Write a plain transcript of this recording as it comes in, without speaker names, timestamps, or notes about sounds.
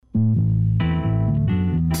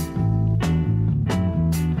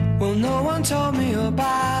Someone told me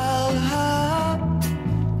about her,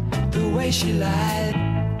 the way she lied.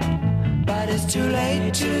 But it's too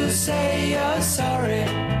late to say you're sorry.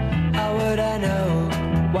 How would I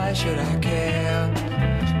know? Why should I care?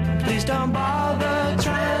 Please don't bother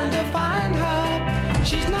trying to find her.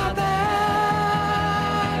 She's not there.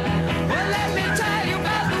 Well, let me tell you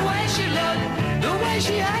about the way she looked, the way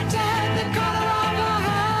she acted, the color of her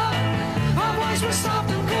hair. Her voice was soft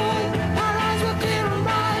and cool, her eyes were clear and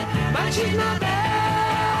bright, but she's not there.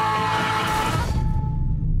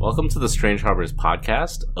 Welcome to the Strange Harbors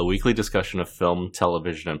podcast, a weekly discussion of film,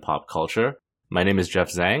 television, and pop culture. My name is Jeff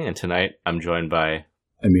Zhang, and tonight I'm joined by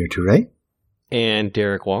Amir Toure and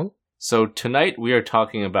Derek Wong. So tonight we are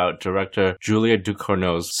talking about director Julia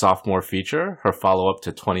Ducournau's sophomore feature, her follow-up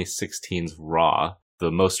to 2016's Raw,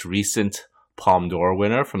 the most recent Palme d'Or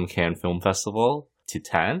winner from Cannes Film Festival,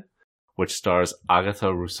 Titane, which stars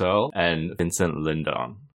Agatha Roussel and Vincent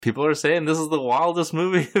Lindon. People are saying this is the wildest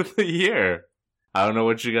movie of the year. I don't know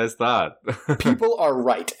what you guys thought. People are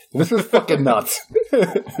right. This is fucking nuts.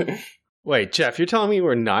 Wait, Jeff, you're telling me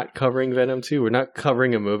we're not covering Venom 2? We're not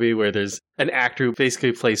covering a movie where there's an actor who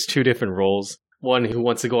basically plays two different roles. One who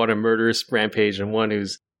wants to go on a murderous rampage and one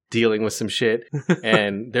who's dealing with some shit.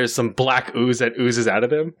 And there's some black ooze that oozes out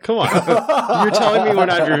of him? Come on. You're telling me we're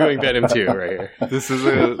not reviewing Venom 2 right here. This is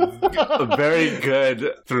a very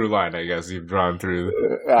good through line, I guess, you've drawn through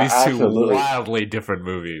these Absolutely. two wildly different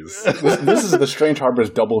movies. This is the Strange Harbors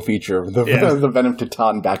double feature, the Venom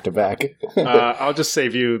Titane back-to-back. I'll just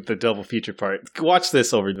save you the double feature part. Watch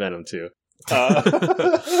this over Venom 2.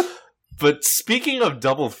 But speaking of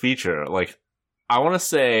double feature, I want to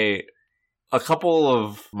say a couple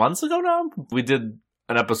of months ago now, we did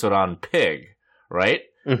an episode on Pig, right?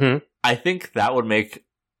 Mm-hmm. I think that would make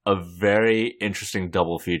a very interesting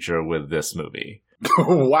double feature with this movie.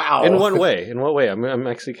 Wow. In what way? In what way? I'm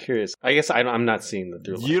actually curious. I guess I'm not seeing the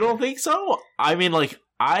through line. You don't think so? I mean,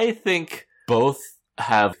 I think both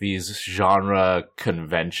have these genre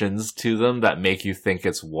conventions to them that make you think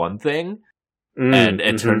it's one thing, and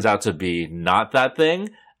it turns out to be not that thing,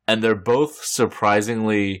 and they're both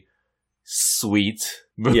surprisingly sweet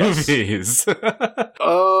movies.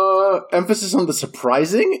 Emphasis on the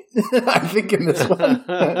surprising, I think, in this one.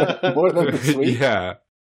 More than the sweet.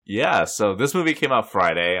 Yeah, so this movie came out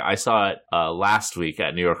Friday. I saw it last week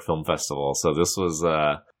at New York Film Festival, so this was...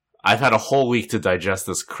 I've had a whole week to digest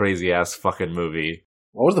this crazy-ass fucking movie.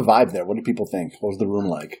 What was the vibe there? What did people think? What was the room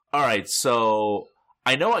like? Alright, so...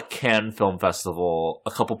 I know at Cannes Film Festival,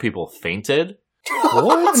 a couple people fainted.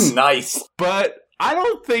 What? Nice. But I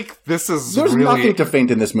don't think this is There's really nothing to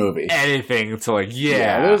faint in this movie. anything to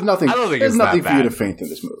there's nothing. I don't think there's it's nothing that for you bad. to faint in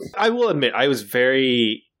this movie. I will admit, I was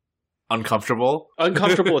very Uncomfortable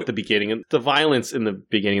at the beginning. And the violence in the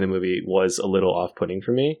beginning of the movie was a little off-putting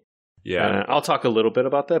for me. Yeah. I'll talk a little bit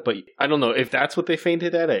about that, but I don't know if that's what they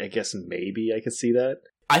fainted at. I guess maybe I could see that.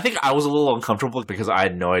 I think I was a little uncomfortable because I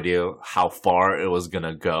had no idea how far it was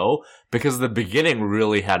gonna go, because the beginning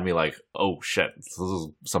really had me like, oh shit, this is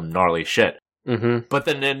some gnarly shit. Mm-hmm. But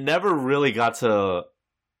then it never really got to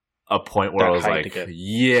a point where I was like,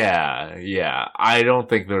 yeah, I don't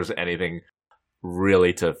think there's anything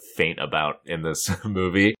really to faint about in this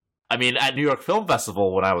movie. I mean, at New York Film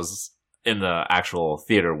Festival, when I was in the actual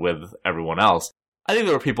theater with everyone else, I think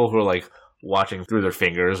there were people who were like watching through their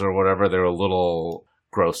fingers or whatever. They were a little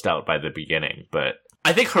grossed out by the beginning, but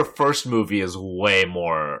I think her first movie is way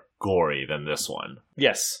more gory than this one.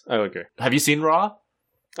 Yes, I would agree. Have you seen Raw?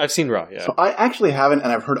 I've seen Raw, yeah. So I actually haven't,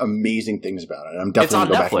 and I've heard amazing things about it. I'm definitely going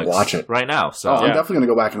to go back and watch it right now. So I'm definitely going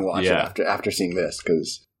to go back and watch it after seeing this,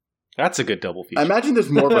 because that's a good double feature. I imagine there's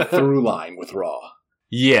more of a through line with Raw.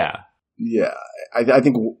 Yeah. I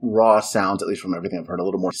think Raw sounds, at least from everything I've heard, a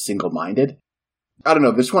little more single-minded. I don't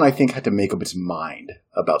know. This one, I think, had to make up its mind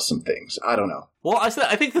about some things. I don't know. Well, I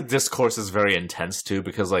think the discourse is very intense, too,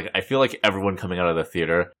 because I feel like everyone coming out of the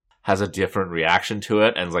theater has a different reaction to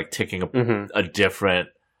it and is taking a different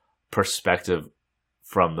perspective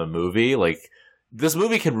from the movie. This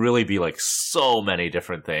movie can really be so many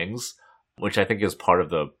different things, which I think is part of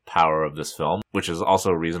the power of this film, which is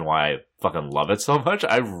also a reason why I fucking love it so much.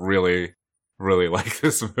 I really, really like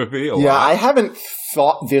this movie a lot. Yeah, I haven't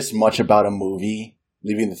thought this much about a movie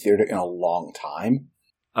leaving the theater in a long time.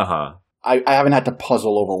 Uh-huh. I haven't had to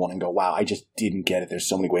puzzle over one and go, wow, I just didn't get it. There's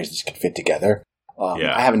so many ways this could fit together.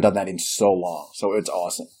 I haven't done that in so long, so it's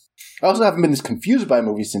awesome. I also haven't been this confused by a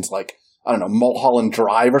movie since, I don't know, Mulholland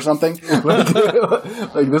Drive or something.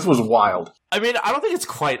 This was wild. I mean, I don't think it's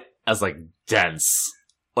quite as, dense.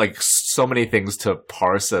 So many things to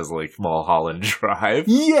parse as, Mulholland Drive.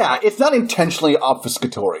 Yeah, it's not intentionally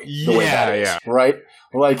obfuscatory the way that is, right?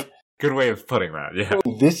 Good way of putting that, yeah.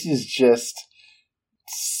 This is just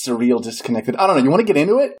surreal, disconnected. I don't know. You want to get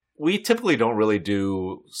into it? We typically don't really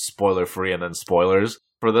do spoiler-free and then spoilers.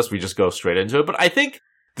 For this, we just go straight into it. But I think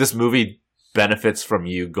this movie benefits from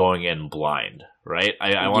you going in blind, right?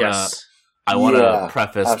 I want to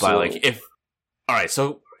preface absolutely. By, like, alright,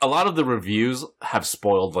 so a lot of the reviews have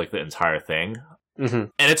spoiled, like, the entire thing. Mm-hmm.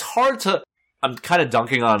 And it's hard to... I'm kind of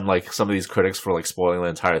dunking on, like, some of these critics for, like, spoiling the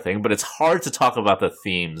entire thing, but it's hard to talk about the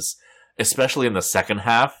themes, especially in the second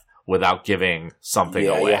half, without giving something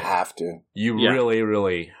away. You have to. You really,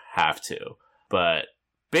 really have to. But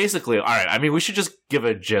basically, all right, I mean, we should just give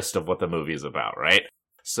a gist of what the movie's about, right?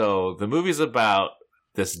 So the movie's about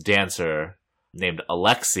this dancer named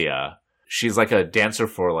Alexia. She's like a dancer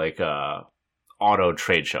for like a auto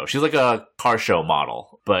trade show. She's like a car show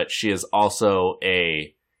model, but she is also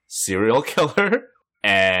a serial killer.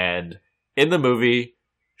 And in the movie,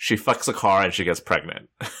 she fucks a car and she gets pregnant.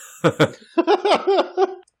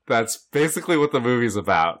 That's basically what the movie's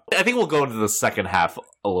about. I think we'll go into the second half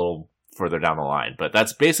a little further down the line, but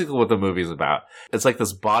that's basically what the movie's about. It's like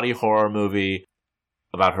this body horror movie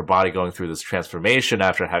about her body going through this transformation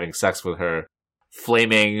after having sex with her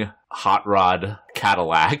flaming hot rod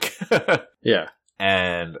Cadillac. Yeah.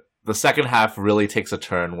 And the second half really takes a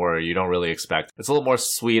turn where you don't really expect. It's a little more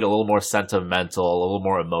sweet, a little more sentimental, a little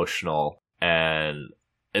more emotional, and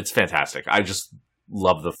it's fantastic. I just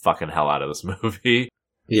love the fucking hell out of this movie.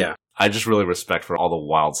 Yeah. I just really respect for all the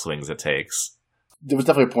wild swings it takes. There was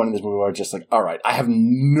definitely a point in this movie where I was just like, all right, I have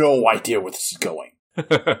no idea where this is going.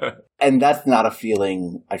 And that's not a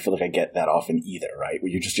feeling I feel like I get that often either, right?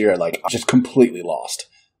 Where you're like, just completely lost.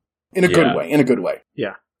 In a good way.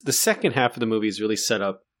 Yeah. The second half of the movie is really set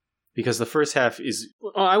up because the first half is,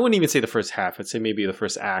 I wouldn't even say the first half. I'd say maybe the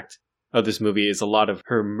first act of this movie is a lot of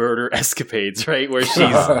her murder escapades, right? Where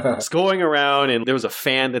she's going around and there was a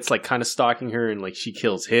fan that's like kind of stalking her and like she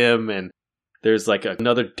kills him, and there's like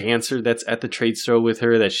another dancer that's at the trade show with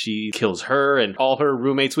her that she kills her and all her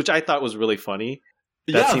roommates, which I thought was really funny.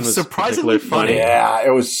 That scene was surprisingly funny. Yeah, it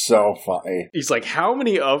was so funny. He's like, how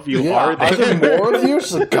many of you are there? Are there more of you?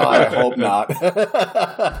 She's like, God, I hope not.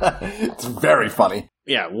 It's very funny.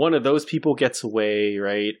 Yeah, one of those people gets away,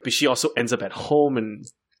 right? But she also ends up at home and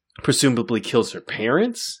presumably kills her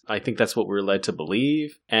parents. I think that's what we're led to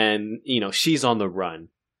believe. And, she's on the run.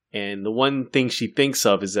 And the one thing she thinks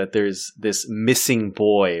of is that there's this missing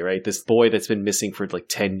boy, right? This boy that's been missing for like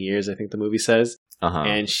 10 years, I think the movie says. Uh-huh.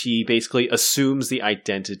 And she basically assumes the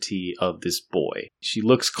identity of this boy. She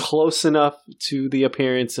looks close enough to the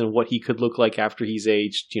appearance and what he could look like after he's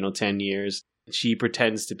aged, 10 years. She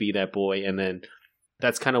pretends to be that boy, and then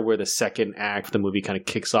that's kind of where the second act of the movie kind of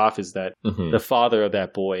kicks off, is that the father of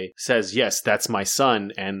that boy says, yes, that's my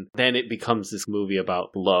son. And then it becomes this movie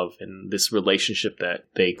about love and this relationship that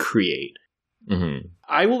they create. Mm-hmm.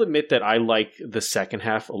 I will admit that I like the second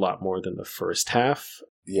half a lot more than the first half.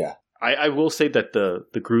 Yeah. I will say that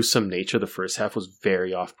the gruesome nature of the first half was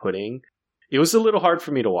very off-putting. It was a little hard for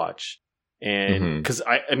me to watch. And because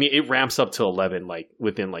I mean, it ramps up to 11, like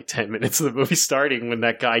within like 10 minutes of the movie starting, when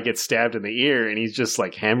that guy gets stabbed in the ear and he's just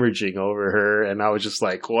like hemorrhaging over her. And I was just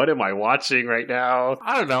like, what am I watching right now?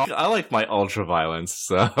 I don't know. I like my ultra violence,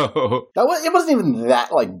 so it wasn't even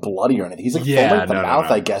that like bloody or anything. He's like foaming at the mouth,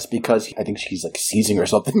 I guess, because I think she's like seizing or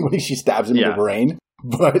something when she stabs him in the brain.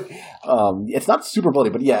 But it's not super bloody,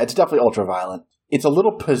 but yeah, it's definitely ultra violent. It's a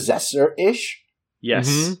little Possessor-ish. Yes.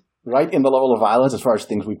 Mm-hmm. Right? In the level of violence as far as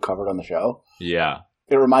things we've covered on the show. Yeah.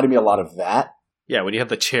 It reminded me a lot of that. Yeah, when you have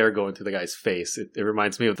the chair going through the guy's face, it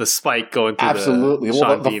reminds me of the spike going through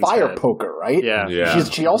the fire head. Poker, right? Yeah.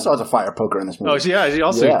 She also has a fire poker in this movie. Oh, she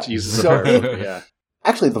also uses a fire poker, yeah.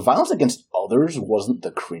 Actually, the violence against others wasn't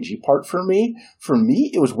the cringy part for me. For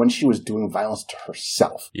me, it was when she was doing violence to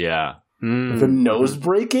herself. Yeah. The nose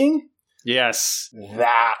breaking? Yes.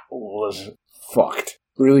 That was fucked.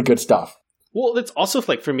 Really good stuff. Well, it's also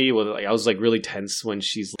like for me, I was like really tense when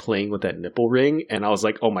she's playing with that nipple ring, and I was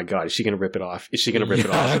like, "Oh my god, is she gonna rip it off? Is she gonna rip it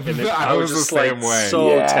off?" And then I was just like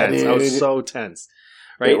so tense. Dude. I was so tense,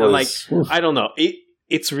 right? And like, I don't know,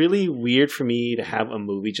 it's really weird for me to have a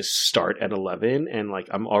movie just start at 11, and like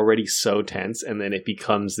I'm already so tense, and then it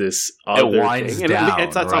becomes this other it winds thing. down, and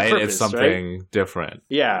it's right? on purpose, it's something different.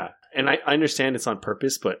 Yeah, and I understand it's on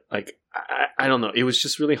purpose, but like I don't know, it was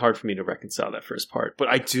just really hard for me to reconcile that first part. But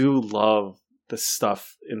I do love the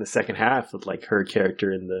stuff in the second half with like her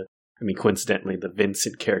character and coincidentally the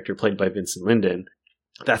Vincent character played by Vincent Linden.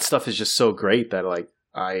 That stuff is just so great that like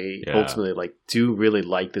I ultimately like do really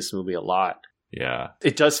like this movie a lot. Yeah.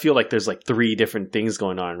 It does feel like there's like three different things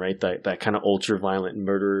going on, right? That kind of ultra violent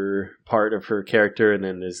murder part of her character, and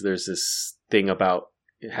then there's this thing about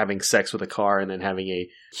having sex with a car and then having a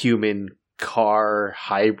human car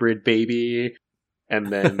hybrid baby. And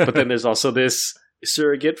then, but then there's also this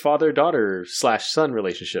surrogate father-daughter / son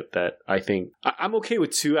relationship that I think I'm okay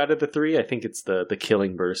with 2 out of the 3. I think it's the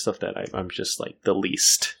killing bird stuff that I'm just like the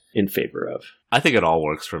least in favor of. I think it all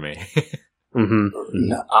works for me. Mm-hmm.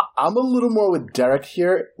 No, I'm a little more with Derek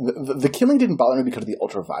here. The killing didn't bother me because of the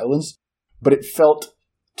ultra violence, but it felt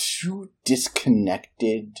too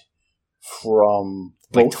disconnected from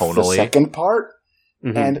both the second part.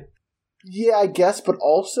 Mm-hmm. And yeah, I guess, but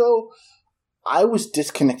also I was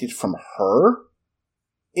disconnected from her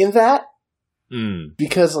in that.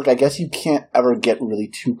 Because, like, I guess you can't ever get really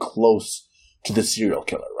too close to the serial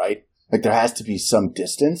killer, right? Like, there has to be some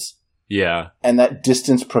distance. Yeah. And that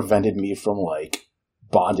distance prevented me from, like,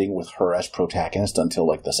 bonding with her as protagonist until,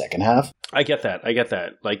 like, the second half. I get that.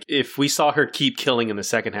 Like, if we saw her keep killing in the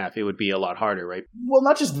second half, it would be a lot harder, right? Well,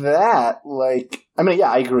 not just that. Like, I mean,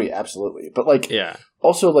 yeah, I agree, absolutely. But, like, yeah.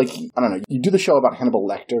 Also, like, I don't know, you do the show about Hannibal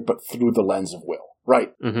Lecter, but through the lens of Will.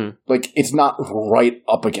 Right. Mm-hmm. Like, it's not right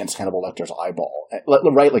up against Hannibal Lecter's eyeball.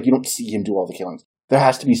 Right? Like, you don't see him do all the killings. There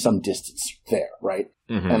has to be some distance there, right?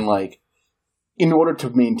 Mm-hmm. And, like, in order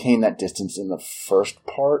to maintain that distance in the first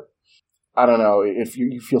part, I don't know, if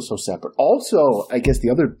you feel so separate. Also, I guess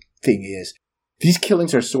the other thing is, these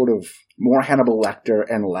killings are sort of more Hannibal Lecter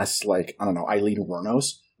and less, like, I don't know, Eileen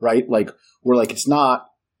Wuornos, right? Like, where, like, it's not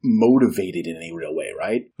motivated in any real way,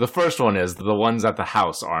 right? The first one is the ones at the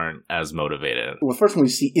house aren't as motivated. Well, the first one we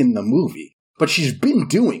see in the movie, but she's been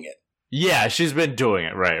doing it. Yeah, she's been doing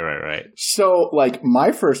it. Right. So, like,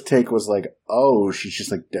 my first take was like, oh, she's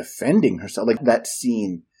just, like, defending herself. Like, that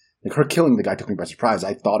scene, like, her killing the guy took me by surprise.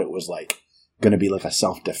 I thought it was, like, going to be, like, a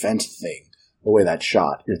self-defense thing, the way that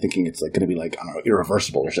shot. You're thinking it's, like, going to be, like, I don't know,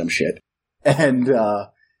 irreversible or some shit. And,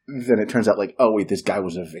 then it turns out, like, oh, wait, this guy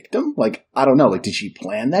was a victim? Like, I don't know. Like, did she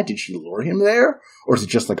plan that? Did she lure him there? Or is it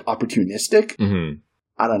just, like, opportunistic? Mm-hmm.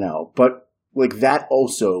 I don't know. But, like, that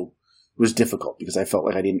also was difficult because I felt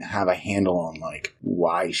like I didn't have a handle on, like,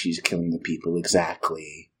 why she's killing the people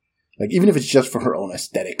exactly. Like, even if it's just for her own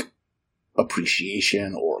aesthetic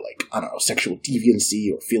appreciation or, like, I don't know, sexual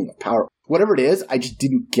deviancy or feeling of power. Whatever it is, I just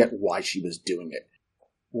didn't get why she was doing it.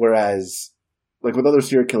 Whereas, like, with other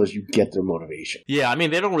serial killers, you get their motivation. Yeah, I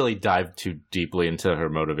mean, they don't really dive too deeply into her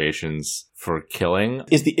motivations for killing.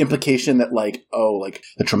 Is the implication that, like, oh, like,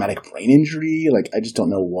 the traumatic brain injury? Like, I just don't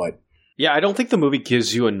know what... Yeah, I don't think the movie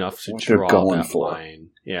gives you enough to draw that line.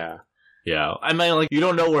 Yeah. Yeah. I mean, like, you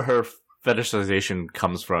don't know where her fetishization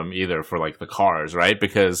comes from either for, like, the cars, right?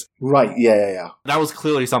 Because... Right, yeah. That was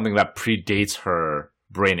clearly something that predates her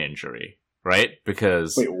brain injury. Right?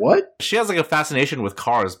 Because... Wait, what? She has, like, a fascination with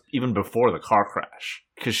cars even before the car crash.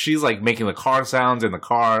 Because she's, like, making the car sounds in the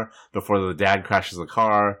car before the dad crashes the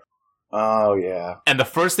car. Oh, yeah. And the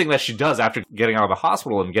first thing that she does after getting out of the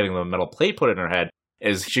hospital and getting the metal plate put in her head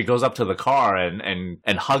is she goes up to the car and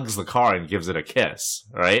hugs the car and gives it a kiss,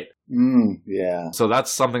 right? Yeah. So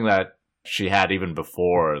that's something that she had even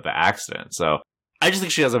before the accident. So I just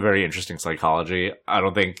think she has a very interesting psychology. I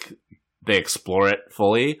don't think they explore it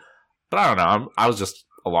fully. But I don't know. I was just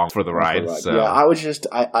along for the ride. So. Yeah, I was just...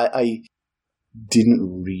 I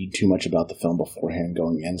didn't read too much about the film beforehand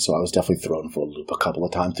going in, so I was definitely thrown for a loop a couple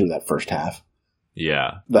of times through that first half.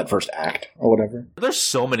 Yeah. That first act, or whatever. There's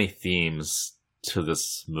so many themes to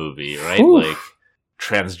this movie, right? Oof. Like,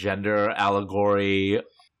 transgender allegory,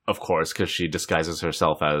 of course, because she disguises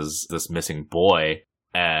herself as this missing boy.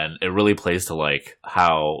 And it really plays to, like,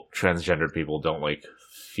 how transgendered people don't, like,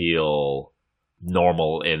 feel...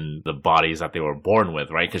 normal in the bodies that they were born with,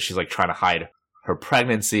 right? Because she's like trying to hide her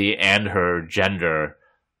pregnancy and her gender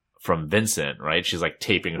from Vincent, right? She's like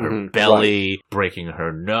taping her belly, breaking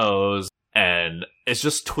her nose, and it's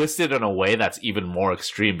just twisted in a way that's even more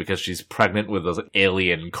extreme because she's pregnant with this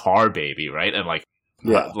alien car baby, right? And like,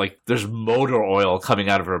 like there's motor oil coming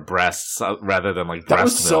out of her breasts rather than like breast milk. That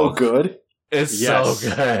was so good. It's so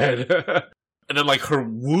good. And then like her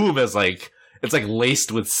womb is like, it's like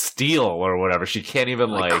laced with steel or whatever. She can't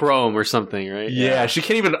even like chrome or something, right? Yeah, she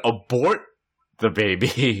can't even abort the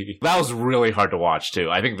baby. That was really hard to watch too.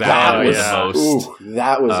 I think that was the most. Ooh,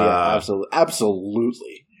 that was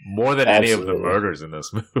absolutely more than any of the murders in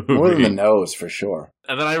this movie. More than the nose for sure.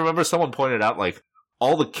 And then I remember someone pointed out like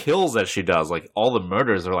all the kills that she does, like all the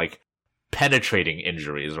murders are like penetrating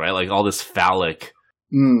injuries, right? Like all this phallic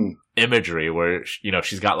imagery where, you know,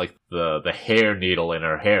 she's got like the hair needle in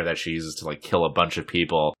her hair that she uses to like kill a bunch of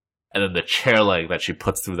people. And then the chair leg that she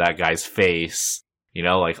puts through that guy's face. You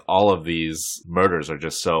know, like all of these murders are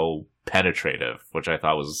just so penetrative, which I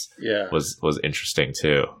thought was interesting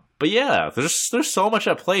too. But yeah, there's so much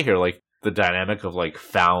at play here. Like the dynamic of like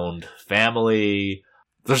found family.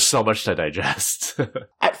 There's so much to digest.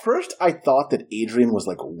 At first, I thought that Adrian was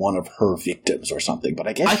like one of her victims or something, but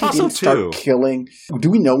I guess she so didn't start killing.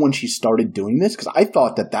 Do we know when she started doing this? Because I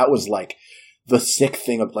thought that was like the sick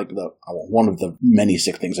thing of like one of the many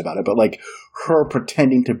sick things about it, but like her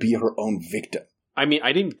pretending to be her own victim. I mean,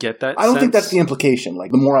 I didn't get that. I don't think that's the implication.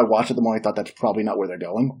 Like the more I watch it, the more I thought that's probably not where they're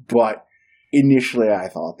going. But initially, I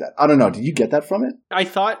thought that. I don't know. Did you get that from it? I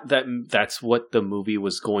thought that that's what the movie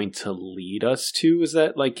was going to lead us to. Is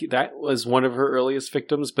that like that was one of her earliest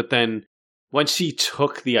victims? But then once she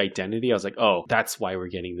took the identity, I was like, oh, that's why we're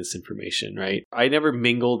getting this information, right? I never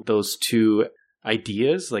mingled those two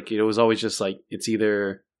ideas. Like it was always just like it's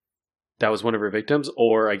either that was one of her victims,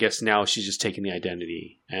 or I guess now she's just taking the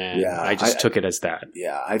identity, and I just took it as that.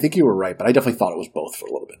 Yeah, I think you were right, but I definitely thought it was both for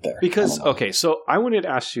a little bit there. Because okay, so I wanted to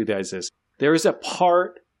ask you guys this: there is a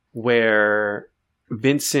part where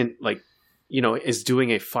Vincent, like, you know, is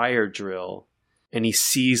doing a fire drill, and he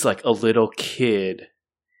sees like a little kid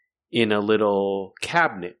in a little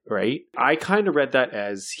cabinet, right? I kind of read that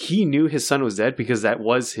as he knew his son was dead because that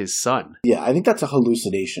was his son. Yeah, I think that's a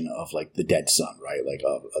hallucination of like the dead son, right? Like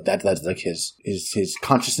that's like his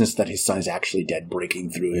consciousness that his son is actually dead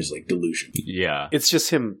breaking through his like delusion. Yeah. It's just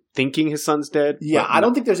him thinking his son's dead. Yeah, I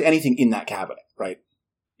don't think there's anything in that cabinet, right?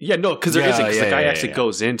 Yeah, no, because there isn't, because the guy actually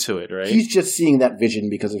goes into it, right? He's just seeing that vision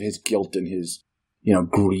because of his guilt and his,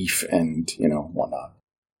 grief and, whatnot.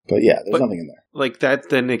 But yeah, there's nothing in there. Like, that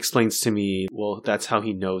then explains to me, well, that's how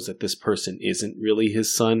he knows that this person isn't really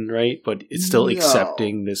his son, right? But it's still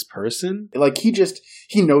accepting this person? Like, he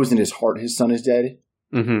knows in his heart his son is dead.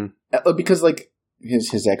 Mm-hmm. Because, like,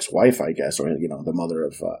 his ex-wife, I guess, or, the mother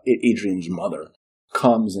of, Adrian's mother,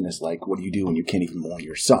 comes and is like, what do you do when you can't even mourn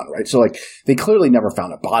your son, right? So, like, they clearly never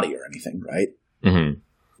found a body or anything, right? Mm-hmm.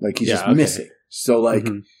 Like, he's just missing. So, like,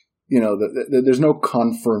 there's no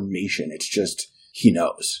confirmation. It's just... he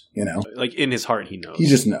knows, Like, in his heart, he knows. He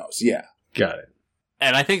just knows, yeah. Got it.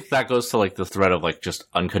 And I think that goes to, like, the thread of, like, just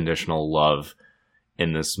unconditional love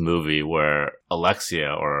in this movie where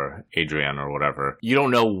Alexia or Adrian or whatever, you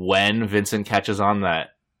don't know when Vincent catches on that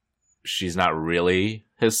she's not really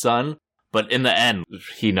his son, but in the end,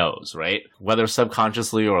 he knows, right? Whether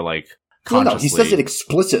subconsciously or, like, consciously. No, he says it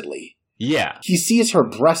explicitly. Yeah. He sees her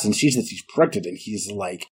breasts and sees that she's pregnant, and he's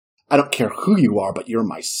like, I don't care who you are, but you're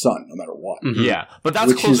my son, no matter what. Mm-hmm. Yeah, but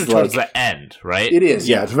that's closer towards the end, right? It is,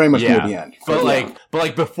 yeah. It's very much near the end.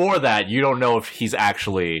 But before that, you don't know if he's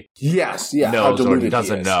actually knows or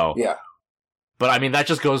doesn't know. Yeah. But I mean, that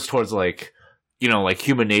just goes towards like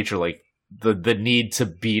human nature, like the need to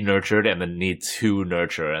be nurtured and the need to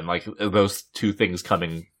nurture, and like those two things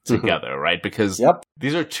coming together, right? Because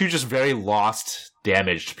these are two just very lost,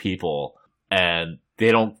 damaged people, and they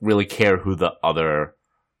don't really care who the other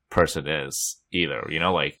person is either,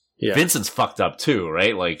 Vincent's fucked up too,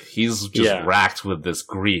 right? Like he's just racked with this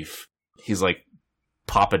grief. He's like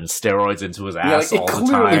popping steroids into his ass all the time. It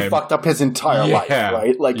clearly fucked up his entire life,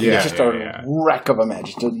 right? Like he's just a wreck of a man.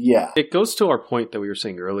 It goes to our point that we were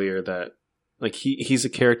saying earlier that like he's a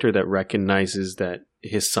character that recognizes that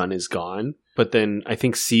his son is gone, but then I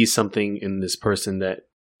think sees something in this person that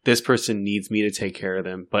this person needs me to take care of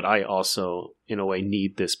them, but I also in a way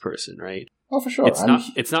need this person, right? Oh, for sure.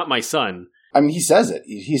 It's not my son. I mean, he says it.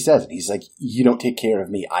 He says it. He's like, you don't take care of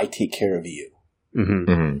me. I take care of you.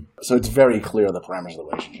 Mm-hmm. Mm-hmm. So it's very clear the parameters of the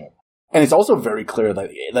relationship. And it's also very clear that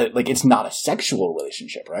like, it's not a sexual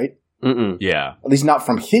relationship, right? Mm-mm. Yeah. At least not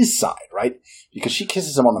from his side, right? Because she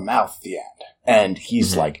kisses him on the mouth at the end. And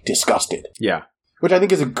he's, like, disgusted. Yeah. Which I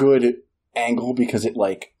think is a good angle because it,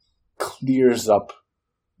 like, clears up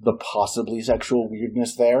the possibly sexual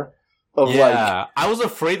weirdness there. I was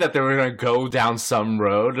afraid that they were going to go down some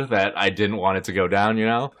road that I didn't want it to go down,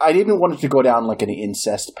 I didn't want it to go down like an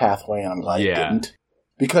incest pathway, and I'm glad it didn't.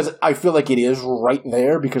 Because I feel like it is right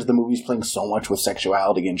there because the movie's playing so much with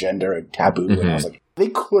sexuality and gender and taboo, and I was like, they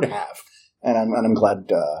could have. And I'm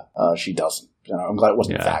glad she doesn't. I'm glad it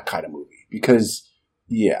wasn't that kind of movie. Because,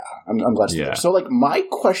 I'm glad it's there. So, like, my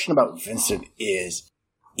question about Vincent is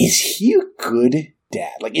he a good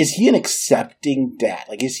dad? Like, is he an accepting dad?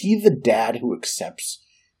 Like, is he the dad who accepts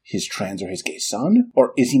his trans or his gay son?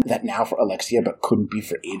 Or is he that now for Alexia but couldn't be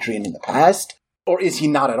for Adrian in the past? Or is he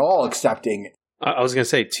not at all accepting? I was going to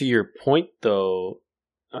say, to your point, though,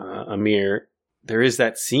 Amir, there is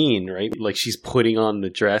that scene, right? Like, she's putting on the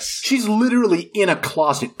dress. She's literally in a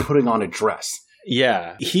closet putting on a dress.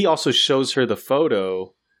 Yeah. He also shows her the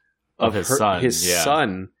photo of his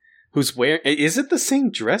son. Who's wearing? Is it the same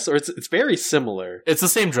dress, or it's very similar? It's the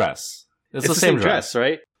same dress. It's the same dress,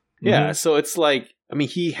 right? Mm-hmm. Yeah. So it's like, I mean,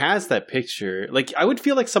 he has that picture. Like, I would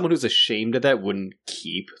feel like someone who's ashamed of that wouldn't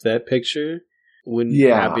keep that picture, wouldn't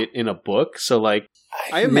have it in a book. So, like,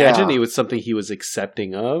 I imagine it was something he was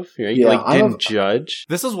accepting of, right? Yeah, like, didn't judge.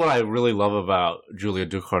 This is what I really love about Julia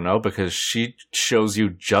Ducournau, because she shows you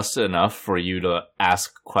just enough for you to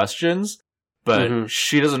ask questions, but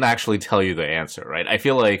she doesn't actually tell you the answer, right? I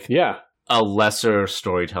feel like a lesser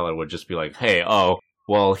storyteller would just be like, hey,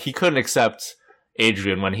 well, he couldn't accept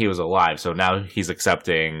Adrian when he was alive, so now he's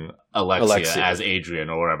accepting Alexia as Adrian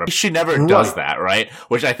or whatever. She never does that, right?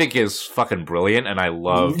 Which I think is fucking brilliant, and I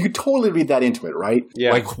love... You totally read that into it, right?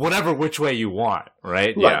 Yeah. Like, whatever which way you want,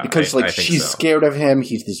 right? Right, yeah, because, like, she's scared of him.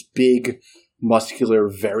 He's this big, muscular,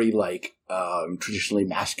 very, like, traditionally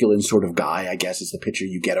masculine sort of guy, I guess, is the picture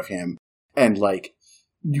you get of him. And, like,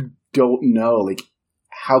 you don't know, like,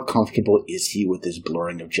 how comfortable is he with this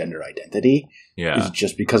blurring of gender identity? Yeah. Is it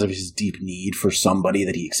just because of his deep need for somebody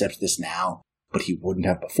that he accepts this now, but he wouldn't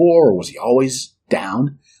have before, or was he always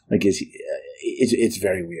down? Like, is he? It's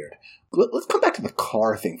very weird. Let's come back to the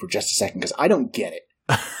car thing for just a second, because I don't get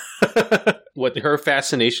it. What, her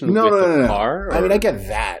fascination with the car? Or? I mean, I get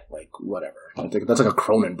that. Like, whatever. I think that's like a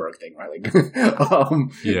Cronenberg thing, right? Like,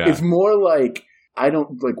 it's more like, I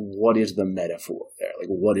don't, like, what is the metaphor there? Like,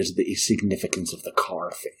 what is the significance of the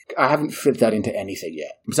car thing? I haven't fit that into anything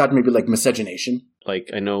yet. Besides maybe, like, miscegenation. Like,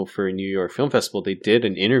 I know for New York Film Festival, they did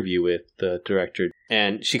an interview with the director,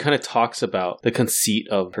 and she kind of talks about the conceit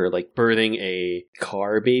of her, like, birthing a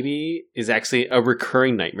car baby is actually a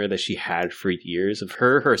recurring nightmare that she had for years, of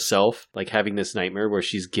her herself, like, having this nightmare where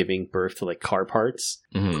she's giving birth to, like, car parts.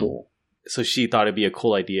 Mm-hmm. Cool. So she thought it'd be a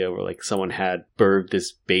cool idea where, like, someone had birthed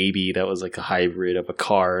this baby that was like a hybrid of a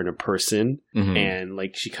car and a person, and,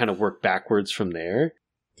 like, she kind of worked backwards from there.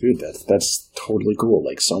 Dude, that's totally cool.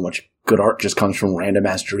 Like, so much good art just comes from random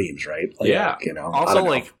ass dreams, right? Like, yeah. You know. Also,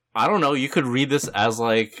 I don't know. You could read this as,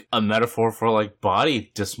 like, a metaphor for, like,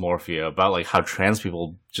 body dysmorphia, about, like, how trans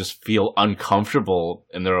people just feel uncomfortable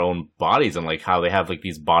in their own bodies, and, like, how they have, like,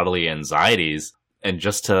 these bodily anxieties, and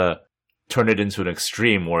just to turn it into an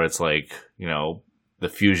extreme where it's like, you know, the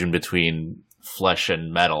fusion between flesh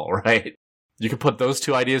and metal, right? You can put those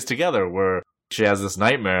two ideas together where she has this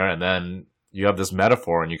nightmare and then you have this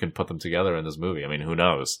metaphor and you can put them together in this movie. I mean, who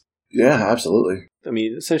knows? Yeah, absolutely. I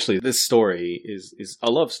mean, essentially, this story is a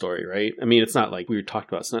love story, right? I mean, it's not like we talked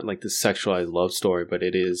about, it's not like this sexualized love story, but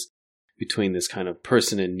it is between this kind of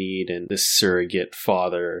person in need and this surrogate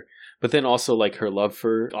father. But then also, like, her love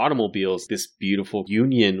for automobiles, this beautiful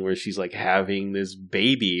union where she's, like, having this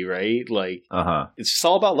baby, right? Like, it's just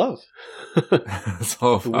all about love. It's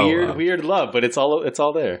all about weird love, but it's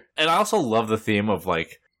all there. And I also love the theme of,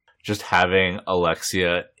 like, just having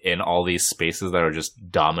Alexia in all these spaces that are just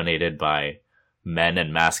dominated by men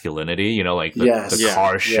and masculinity, you know, like the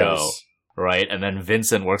car show, right? And then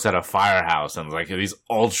Vincent works at a firehouse and, like, these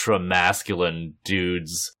ultra masculine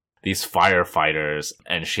dudes, these firefighters,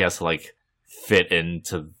 and she has to, like, fit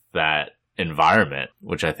into that environment,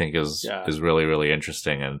 which I think is really, really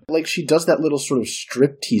interesting. And, like, she does that little sort of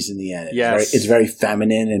striptease in the end. It's very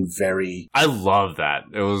feminine and very... I love that.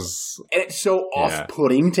 And it's so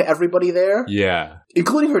off-putting to everybody there. Yeah.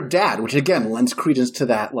 Including her dad, which, again, lends credence to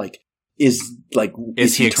that, like, is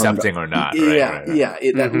he accepting or not? Right.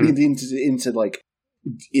 That leads into, like,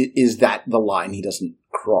 is that the line he doesn't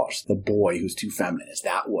cross? The boy who's too feminine, is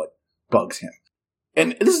that what bugs him?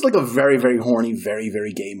 And this is like a very, very horny, very,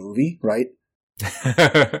 very gay movie, right?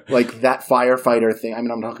 Like that firefighter thing. I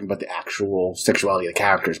mean, I'm talking about the actual sexuality of the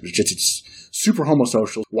characters, but it's super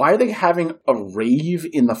homosocial. Why are they having a rave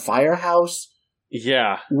in the firehouse?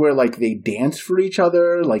 Yeah. Where, like, they dance for each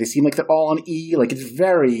other. Like, they seem like they're all on E. Like, it's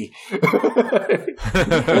very... Well,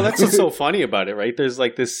 that's what's so funny about it, right? There's,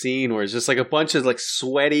 like, this scene where it's just, like, a bunch of, like,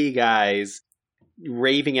 sweaty guys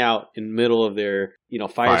raving out in the middle of their, you know,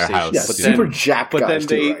 firehouse. Yeah, super jacked But guys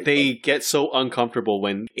then they get so uncomfortable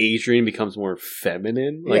when Adrian becomes more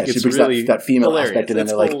feminine. Like, she it's brings really that female hilarious. aspect, and then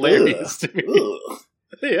they're like, hilarious to me.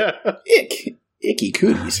 Yeah. Icky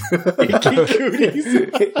cooties. Icky cooties.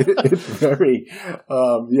 It's very,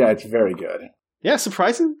 it's very good. Yeah,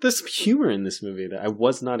 surprising. There's some humor in this movie that I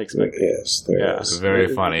was not expecting. There is. It's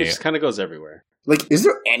very funny. It just kind of goes everywhere. Like, is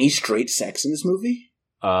there any straight sex in this movie?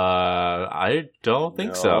 I don't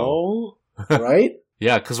think so. Right?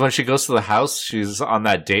 Yeah, because when she goes to the house, she's on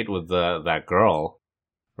that date with that girl,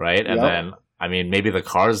 right? And then I mean, maybe the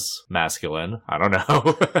car's masculine. I don't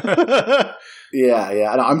know.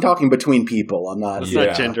 Yeah. I'm talking between people. I'm not. Let's not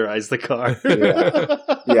genderize the car.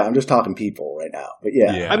 Yeah, I'm just talking people right now. But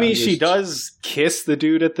yeah. I mean, she does kiss the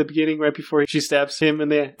dude at the beginning right before she stabs him in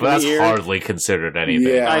the ear. But that's hardly considered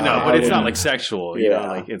anything. Yeah, I know, but it's not like sexual. You know,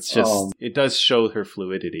 like it's just it does show her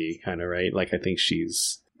fluidity, kind of, right? Like I think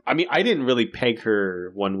she's. I mean, I didn't really peg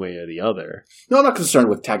her one way or the other. No, I'm not concerned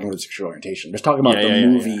with tagging with sexual orientation. I'm just talking about the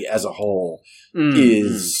movie as a whole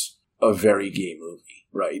is a very gay movie,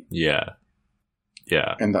 right? Yeah.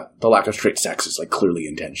 Yeah. And the lack of straight sex is like clearly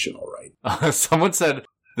intentional, right? Someone said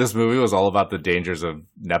this movie was all about the dangers of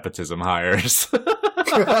nepotism hires. Because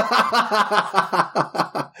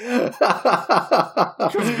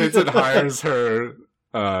Vincent hires her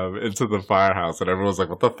into the firehouse, and everyone's like,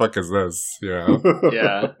 "What the fuck is this?" You know?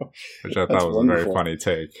 Yeah, which I thought was wonderful. A very funny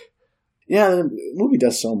take. Yeah, the movie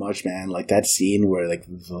does so much, man. Like that scene where like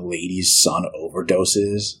the lady's son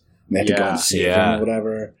overdoses, and they have to go and save him or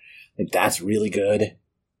whatever. Like that's really good.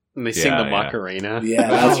 And they sing the Macarena. Yeah,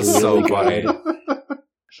 that's really so funny.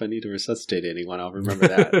 If I need to resuscitate anyone, I'll remember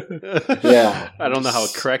that. Yeah. I don't know how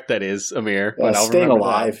correct that is, Amir, but I'll Staying remember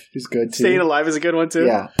Alive that. is good too. Staying Alive is a good one too?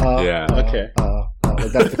 Yeah. Okay.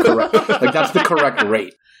 Like that's the correct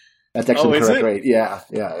rate. That's actually the correct rate. Yeah.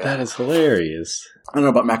 That is hilarious. I don't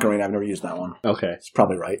know about Macarena. I've never used that one. Okay. It's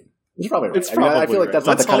probably right. It's probably right. I feel like that's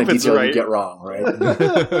not the kind of detail you get wrong,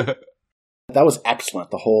 right? That was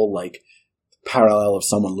excellent. The whole like parallel of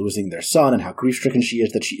someone losing their son and how grief-stricken she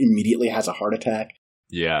is that she immediately has a heart attack.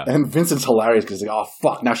 Yeah. And Vincent's hilarious because he's like, oh,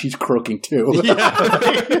 fuck, now she's croaking too. Yeah.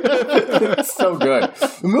 It's so good.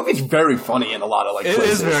 The movie's very funny in a lot of like places. It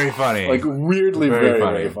is very funny. Like weirdly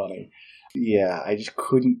very funny. Yeah, I just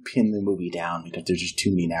couldn't pin the movie down because there's just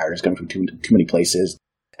too many narratives coming from too many places.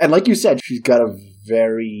 And like you said, she's got a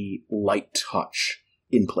very light touch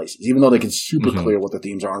in places, even though they can super clear what the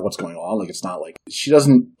themes are and what's going on. Like, it's not like she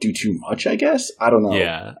doesn't do too much, I guess. I don't know.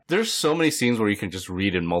 Yeah. There's so many scenes where you can just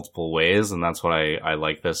read in multiple ways, and that's why I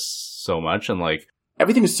like this so much. And like,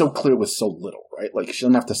 everything is so clear with so little, right? Like, she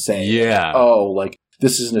doesn't have to say, like,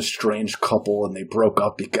 this is an estranged couple and they broke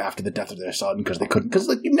up after the death of their son because they couldn't, because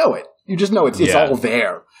like, you know it. You just know it's all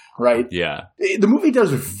there, right? Yeah. The movie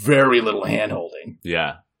does very little hand-holding.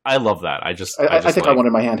 Yeah. I love that. I think I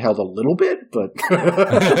wanted my hand held a little bit, but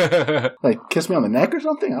like kiss me on the neck or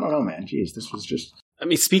something. I don't know, man. Jeez, this was just. I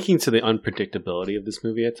mean, speaking to the unpredictability of this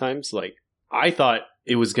movie at times, like I thought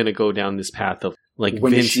it was going to go down this path of like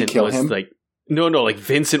when Vincent did she kill was him? Like like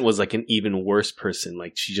Vincent was like an even worse person.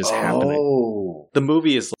 Like she just happened. The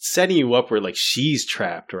movie is setting you up where like she's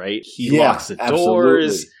trapped, right? He locks the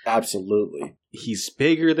doors. Absolutely. He's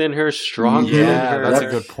bigger than her, stronger than her. That's a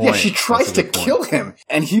good point. Yeah, she tries to kill him,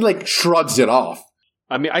 and he, like, shrugs it off.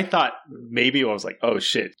 I mean, I thought maybe I was like, oh,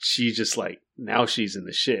 shit, she just, like, now she's in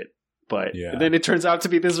the shit. But then it turns out to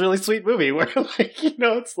be this really sweet movie where, like, you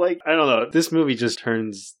know, it's like, I don't know. This movie just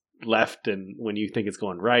turns left, and when you think it's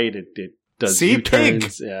going right, it does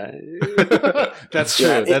U-turns. Yeah. That's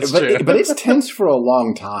true. That's true. But it's tense for a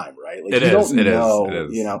long time, right? Like, It is. You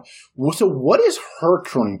know. So what is her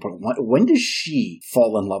turning point? When does she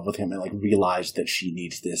fall in love with him and like realize that she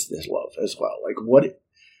needs this love as well? Like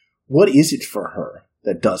what is it for her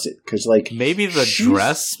that does it? Because like maybe the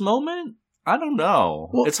dress moment. I don't know.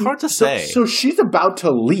 Well, it's hard to say. So she's about to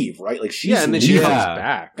leave, right? Like she's and then she comes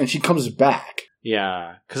back, and she comes back.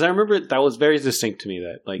 Yeah, because I remember that was very distinct to me.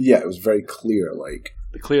 That like, it was very clear. Like,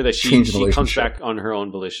 clear that she comes back on her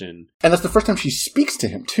own volition, and that's the first time she speaks to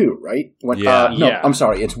him too, right? I'm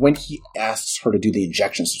sorry. It's when he asks her to do the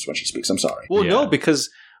injections. Is when she speaks. I'm sorry. Well, no, because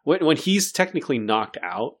when he's technically knocked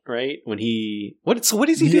out, right? When he what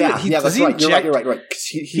does he do? That's right. You're right.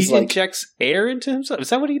 He like, injects air into himself. Is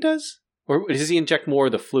that what he does, or does he inject more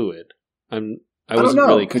of the fluid? I wasn't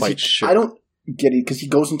really quite sure. I don't get it because he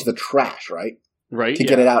goes into the trash, right? Right, to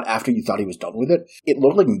get it out after you thought he was done with it. It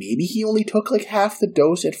looked like maybe he only took like half the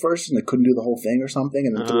dose at first and they couldn't do the whole thing or something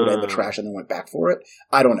and then threw it in the trash and then went back for it.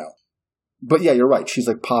 I don't know. But yeah, you're right. She's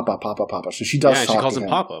like, Papa, Papa, Papa. So she does talk to him. She calls him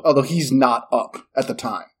Papa. Although he's not up at the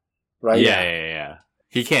time, right? Yeah.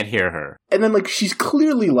 He can't hear her. And then like she's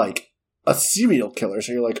clearly like a serial killer.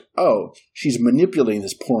 So you're like, oh, she's manipulating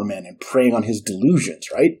this poor man and preying on his delusions,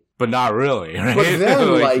 right? But not really, right? But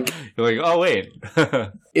then, like... You're like, oh, wait.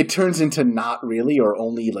 It turns into not really, or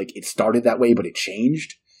only, like, it started that way, but it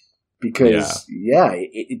changed. Because,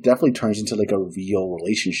 it definitely turns into, like, a real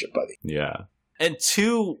relationship, buddy. Yeah. And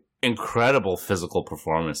two incredible physical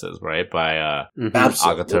performances, right? By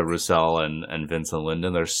Agatha Roussel and Vincent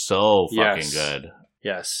Lindon. They're so fucking good.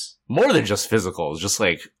 Yes. More than just physical. It's just,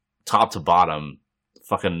 like, top to bottom,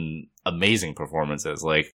 fucking amazing performances.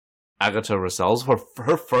 Like, Agatha Russell's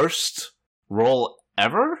her first role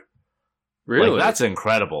ever. Really? Like, that's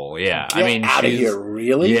incredible. Yeah. Get out of here,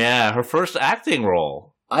 really? Yeah, her first acting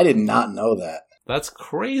role. I did not know that. That's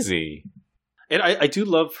crazy. And I do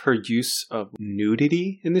love her use of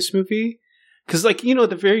nudity in this movie. Because, like, you know, at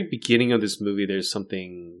the very beginning of this movie, there's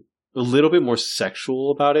something a little bit more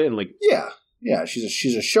sexual about it. And, like, yeah,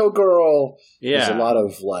 she's a showgirl. Yeah. There's a lot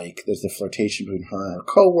of, like, there's the flirtation between her and her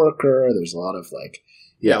coworker. There's a lot of, like,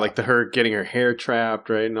 yeah, like her getting her hair trapped,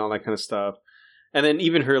 right? And all that kind of stuff. And then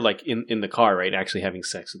even her, like, in the car, right? Actually having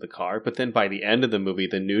sex with the car. But then by the end of the movie,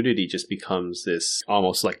 the nudity just becomes this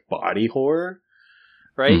almost like body horror.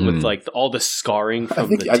 Right? Mm-hmm. With, like, all the scarring from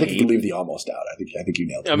the tape. I think you can leave the almost out. I think you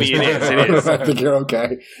nailed it. I mean, it is. I think you're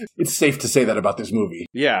okay. It's safe to say that about this movie.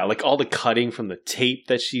 Yeah, like all the cutting from the tape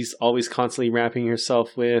that she's always constantly wrapping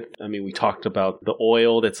herself with. I mean, we talked about the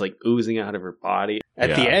oil that's, like, oozing out of her body.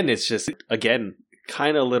 At the end, it's just, again,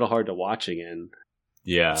 kind of a little hard to watch again.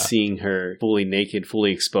 Yeah. Seeing her fully naked,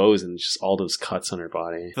 fully exposed, and just all those cuts on her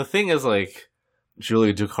body. The thing is, like,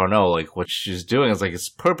 Julia Ducournau, like, what she's doing is, like, it's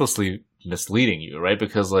purposely misleading you, right?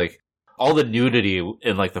 Because, like, all the nudity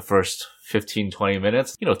in, like, the first 15-20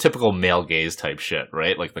 minutes, you know, typical male gaze type shit,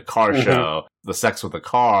 right? Like the car show, the sex with the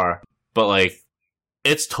car, but, like,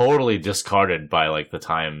 it's totally discarded by, like, the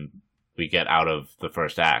time we get out of the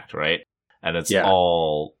first act, right? And it's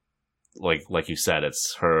all, like you said,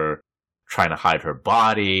 it's her trying to hide her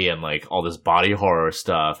body and, like, all this body horror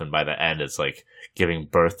stuff, and by the end it's, like, giving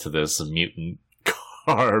birth to this mutant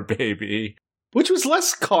car baby. Which was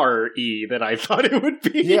less car-y than I thought it would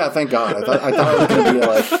be. Yeah, thank God. I thought it was going to be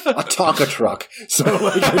like a Tonka truck. So,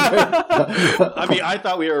 like, I mean, I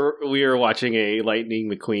thought we were watching a Lightning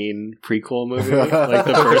McQueen prequel movie, like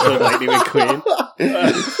the first one, Lightning McQueen.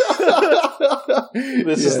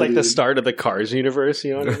 This is like the start of the Cars universe,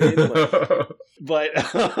 you know what I mean? Like, but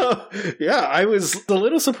yeah, I was a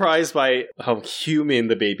little surprised by how human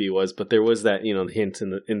the baby was, but there was that, you know, hint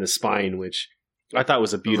in the spine, which I thought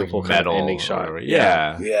was a beautiful like kind of ending shot.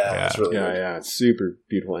 Yeah. It's really good. Yeah, it's super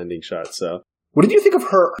beautiful ending shot. So, what did you think of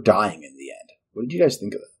her dying in the end? What did you guys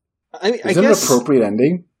think of it? I mean, Is it an appropriate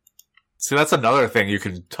ending? See, that's another thing you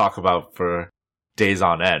can talk about for days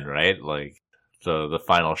on end, right? Like the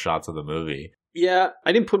final shots of the movie. Yeah,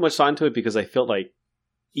 I didn't put much thought into it because I felt like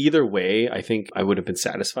either way, I think I would have been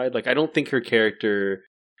satisfied. Like, I don't think her character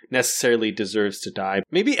necessarily deserves to die.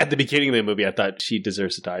 Maybe at the beginning of the movie I thought she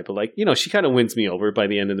deserves to die, but, like, you know, she kind of wins me over by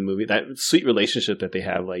the end of the movie. That sweet relationship that they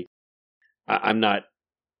have, like, I'm not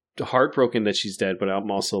heartbroken that she's dead, but I'm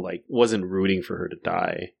also, like, wasn't rooting for her to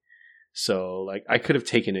die. So, like, I could have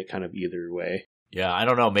taken it kind of either way. Yeah, I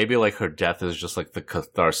don't know. Maybe, like, her death is just, like, the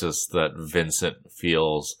catharsis that Vincent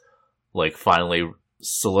feels, like, finally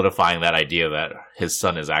solidifying that idea that his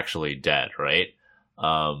son is actually dead, right?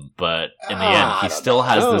 But in the end, he still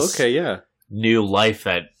has this new life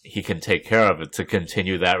that he can take care of it to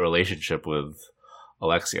continue that relationship with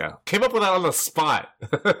Alexia. Came up with that on the spot.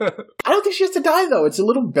 I don't think she has to die, though. It's a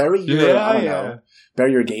little bury your, know,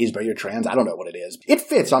 bury your gaze, bury your trans. I don't know what it is. It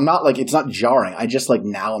fits. I'm not, like, it's not jarring. I just, like,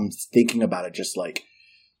 now I'm thinking about it just, like...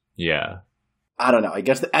 Yeah. I don't know. I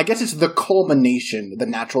guess it's the culmination, the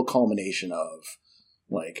natural culmination of,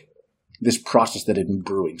 like... this process that had been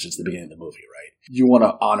brewing since the beginning of the movie, right? You want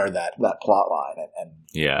to honor that plot line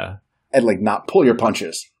and like not pull your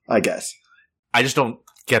punches, I guess. I just don't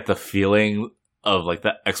get the feeling of like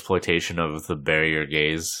the exploitation of the bury your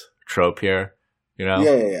gaze trope here, you know?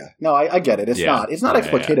 Yeah. No, I get it. It's not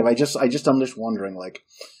exploitative. Yeah. I'm just wondering, like,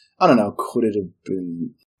 I don't know, could it have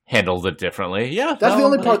been handled it differently? Yeah. That's the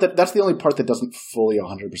only part that doesn't fully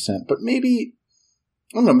 100%, but maybe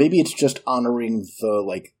I don't know, maybe it's just honoring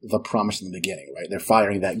the promise in the beginning, right? They're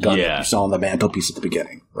firing that gun that you saw on the mantelpiece at the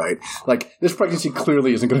beginning, right? Like, this pregnancy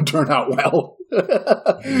clearly isn't going to turn out well.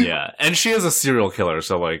 Yeah, and she is a serial killer,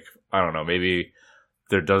 so, like, I don't know, maybe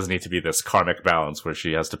there does need to be this karmic balance where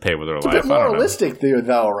she has to pay with her life. It's a bit moralistic there,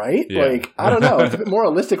 though, right? Yeah. Like, I don't know, it's a bit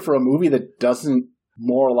moralistic for a movie that doesn't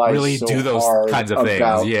moralize really so do those kinds of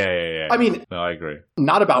things. Yeah. I mean, no, I agree.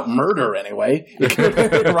 Not about murder anyway,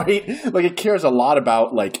 right? Like, it cares a lot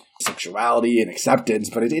about, like, sexuality and acceptance,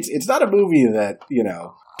 but it's not a movie that, you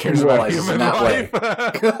know, cares about human life.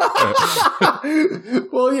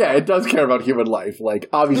 Well, yeah, it does care about human life. Like,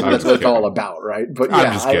 obviously, that's what it's all about, right? But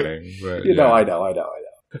I'm just kidding. But, I know.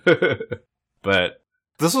 But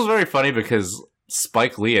this was very funny because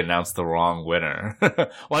Spike Lee announced the wrong winner. Well,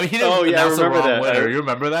 I mean, he didn't announce the wrong winner. You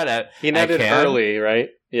remember that? He announced it early, right?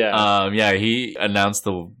 Yeah. He announced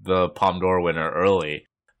the Palme d'Or winner early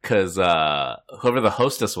because whoever the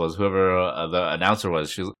hostess was, whoever the announcer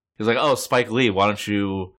was, he was like, "Oh, Spike Lee, why don't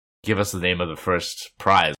you give us the name of the first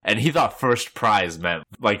prize. And he thought first prize meant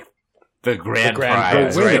like the grand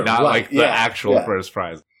prize, winner, right? Not like the actual first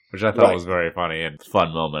prize, which I thought was very funny and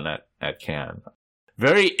fun moment at Cannes.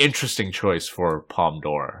 Very interesting choice for Palme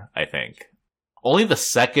d'Or, I think. Only the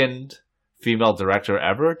second female director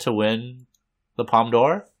ever to win the Palme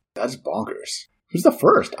d'Or. That's bonkers. Who's the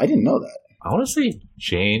first? I didn't know that. I want to say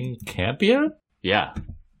Jane Campion? Yeah,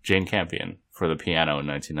 Jane Campion for The Piano in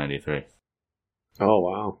 1993. Oh,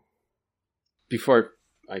 wow. Before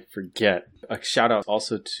I forget, a shout out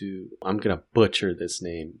also to, I'm going to butcher this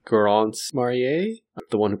name, Garance Marier,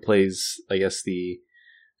 the one who plays, I guess, the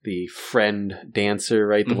friend dancer,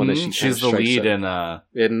 right? The one that she's the lead in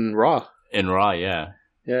Raw. In Raw, yeah.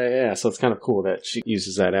 Yeah. So it's kind of cool that she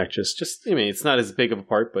uses that actress. It's not as big of a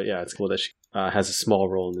part, but yeah, it's cool that she has a small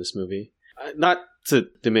role in this movie. Not to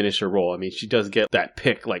diminish her role. I mean, she does get that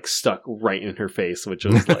pick like stuck right in her face, which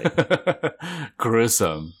was like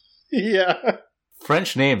gruesome. Yeah.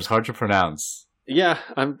 French names hard to pronounce. Yeah,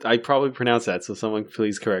 I probably pronounced that, so someone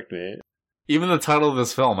please correct me. Even the title of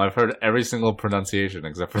this film, I've heard every single pronunciation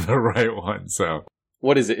except for the right one. So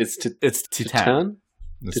what is it? It's Titane.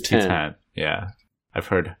 It's Titane. Yeah, I've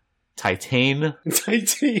heard Titane.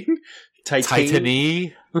 Titane.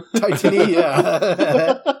 Titane. Titane.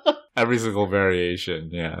 Yeah. Every single variation.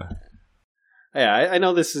 Yeah. Yeah, I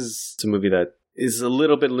know this is a movie that is a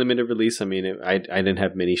little bit limited release. I mean, I didn't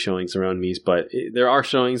have many showings around me, but there are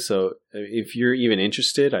showings. So if you're even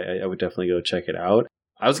interested, I would definitely go check it out.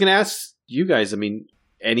 I was going to ask you guys, I mean,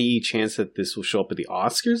 any chance that this will show up at the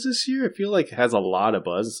Oscars this year? I feel like it has a lot of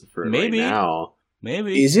buzz for it right now.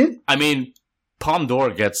 Maybe. Is it? I mean, Palme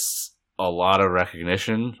d'Or gets a lot of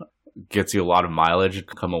recognition, gets you a lot of mileage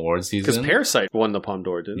come award season. Because Parasite won the Palme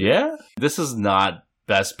d'Or, didn't it? Yeah. This is not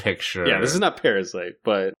Best Picture. Yeah, this is not Parasite,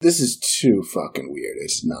 but... This is too fucking weird.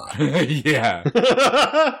 It's not. Yeah.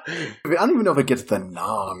 I don't even know if it gets the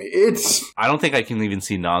nom. I don't think I can even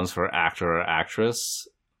see noms for actor or actress.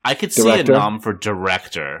 I could see a nom for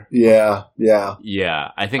director. Yeah. Yeah,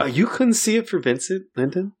 I think... you couldn't see it for Vincent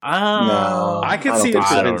Linton? No. I could see it for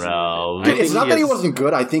Vincent. I don't know. It's not that he wasn't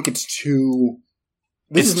good. I think it's too...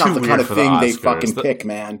 This is not the kind of thing they fucking pick,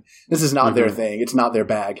 man. This is not their thing. It's not their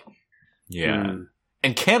bag. Yeah.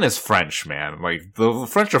 And Cannes is French, man. Like, the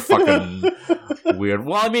French are fucking weird.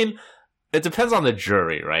 Well, I mean, it depends on the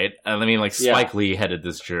jury, right? And I mean, like, Spike Lee headed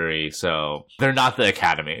this jury, so they're not the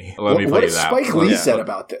Academy. Let me tell you that. What has Spike Lee said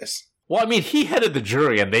about this? Well, I mean, he headed the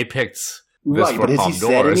jury, and they picked this right, for but Palme has he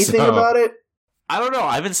d'Or, said anything about it? I don't know.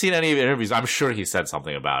 I haven't seen any interviews. I'm sure he said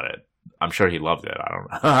something about it. I'm sure he loved it. I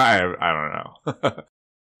don't know. I don't know.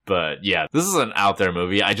 But, yeah, this is an out there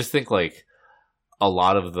movie. I just think, like, a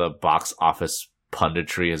lot of the box office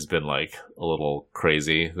punditry has been like a little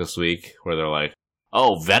crazy this week, where they're like,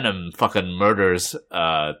 "Oh, Venom fucking murders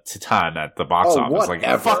Titane at the box office."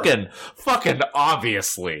 Whatever. Like fucking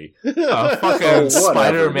obviously, fucking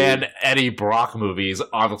Spider-Man Eddie Brock movie is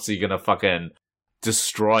obviously gonna fucking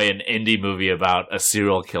destroy an indie movie about a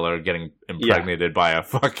serial killer getting impregnated by a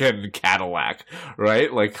fucking Cadillac,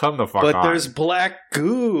 right? Like, come the fuck on. But there's black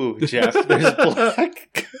goo, Jeff. There's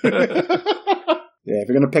black goo. Yeah, if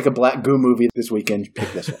you're going to pick a black goo movie this weekend,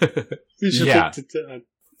 pick this one. You should pick Titane.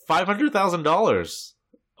 $500,000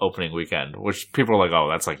 opening weekend, which people are like, oh,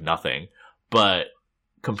 that's like nothing. But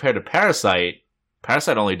compared to Parasite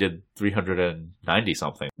only did 390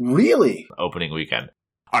 something. Really? Opening weekend.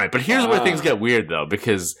 All right, but here's where things get weird, though,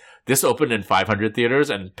 because this opened in 500 theaters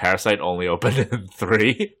and Parasite only opened in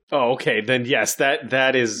 3. Oh, okay. Then yes,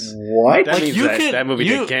 that is... What? That means that movie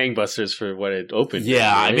did gangbusters for what it opened.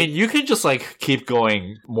 Yeah, right? I mean, you can just, like, keep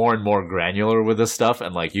going more and more granular with this stuff,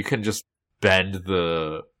 and, like, you can just bend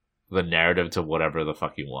the narrative to whatever the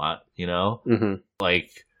fuck you want, you know? Mm-hmm. Like,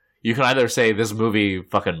 you can either say this movie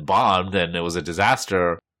fucking bombed and it was a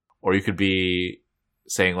disaster, or you could be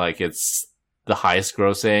saying, like, it's the highest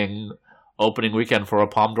grossing opening weekend for a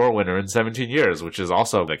Palme d'Or winner in 17 years, which is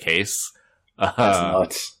also the case. That's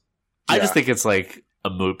nuts. I just think it's like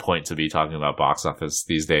a moot point to be talking about box office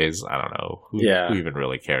these days. I don't know. Who even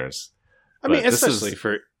really cares? I mean, especially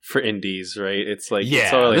for indies, right? It's like, yeah,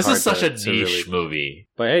 it's really this hard is such a to niche movie.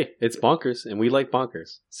 But hey, it's bonkers, and we like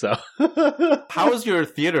bonkers. So, how was your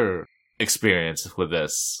theater experience with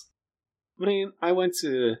this? I mean, I went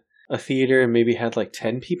to a theater and maybe had like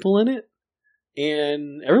 10 people in it.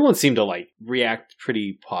 And everyone seemed to like react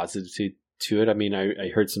pretty positive to it. I mean, I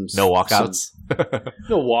heard some no walkouts,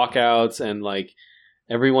 no walkouts, and like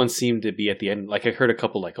everyone seemed to be at the end. Like I heard a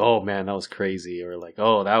couple like, "Oh man, that was crazy," or like,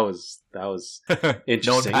 "Oh, that was interesting."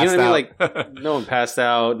 No one you know what I mean? Like no one passed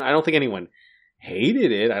out. I don't think anyone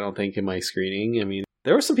hated it. I don't think in my screening. I mean,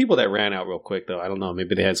 There were some people that ran out real quick, though. I don't know.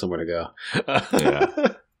 Maybe they had somewhere to go.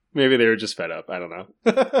 Yeah. Maybe they were just fed up. I don't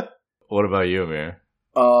know. What about you, Amir?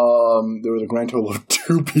 There was a grand total of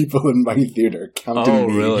 2 people in my theater, counting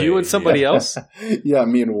me. Really? You and somebody else? Yeah,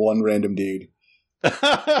 me and one random dude.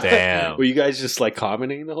 Damn. Were you guys just like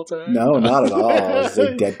commenting the whole time? No, not at all. I was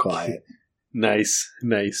like dead quiet. Nice.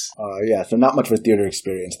 Yeah, so not much of a theater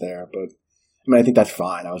experience there, but I mean, I think that's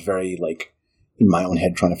fine. I was very like in my own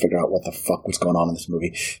head trying to figure out what the fuck was going on in this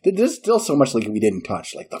movie. There's still so much like we didn't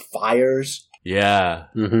touch, like the fires. Yeah.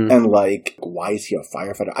 Mm-hmm. And like, why is he a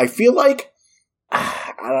firefighter? I feel like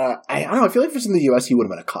I don't know. I feel like if it was in the U.S., he would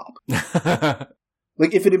have been a cop.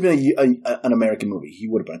 Like if it had been an American movie, he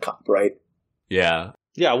would have been a cop, right? Yeah.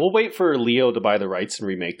 Yeah, we'll wait for Leo to buy the rights and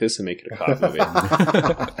remake this and make it a cop movie.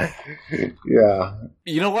 Yeah.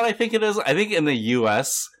 You know what I think it is? I think in the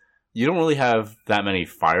U.S., you don't really have that many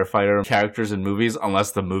firefighter characters in movies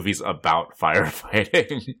unless the movie's about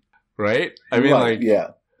firefighting, right? I mean, right, like,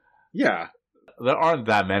 yeah, there aren't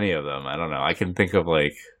that many of them. I don't know. I can think of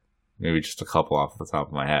like maybe just a couple off the top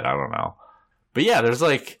of my head. I don't know. But yeah, there's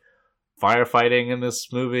like firefighting in this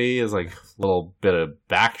movie is like a little bit of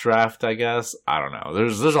backdraft, I guess. I don't know.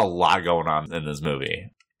 There's a lot going on in this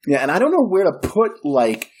movie. Yeah, and I don't know where to put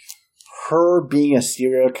like her being a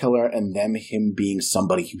serial killer and him being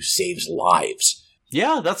somebody who saves lives.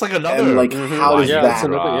 Yeah, that's like another. And like, how does that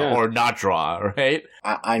draw or not draw, right?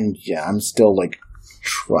 I'm still like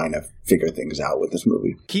trying to figure things out with this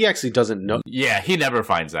movie. He actually doesn't know. Yeah, he never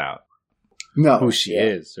finds out. No, who she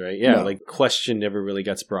is, right? Yeah, No. like question never really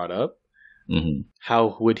gets brought up. Mm-hmm.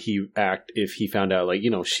 How would he act if he found out, like,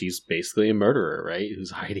 she's basically a murderer, right?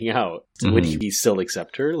 Who's hiding out. Mm-hmm. Would he still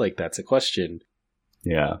accept her? Like, that's a question.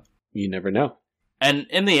 Yeah. You never know. And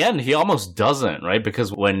in the end, he almost doesn't, right?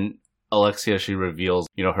 Because when Alexia, she reveals,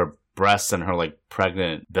 her breasts and her, like,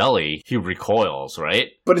 pregnant belly, he recoils, right?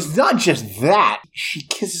 But it's not just that. She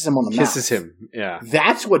kisses him on the mouth. Kisses him, yeah.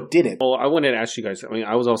 That's what did it. Well, I wanted to ask you guys,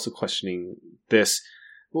 I was also questioning this.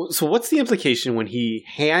 So what's the implication when he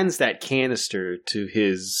hands that canister to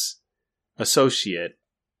his associate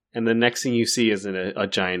and the next thing you see is a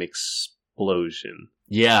giant explosion?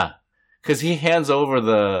 Yeah. Because he hands over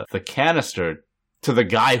the canister to the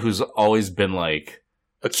guy who's always been, like,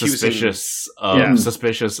 suspicious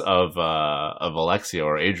of Alexia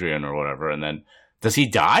or Adrian or whatever. And then, does he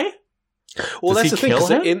die? Well, does that's he the thing.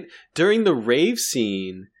 kill him? During the rave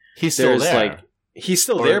scene, he's still there. Like, he's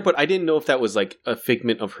still there, but I didn't know if that was like a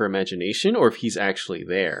figment of her imagination or if he's actually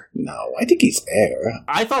there. No, I think he's there.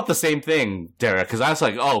 I thought the same thing, Derek, because I was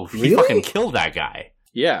like, oh, he Really? fucking killed that guy.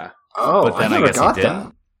 Yeah. Oh, but then I I never guess got he didn't.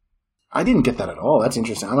 that. I didn't get that at all. That's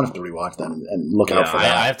interesting. I'm going to have to rewatch that and look out for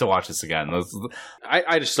that. I have to watch this again.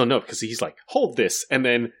 I just don't know because he's like, hold this. And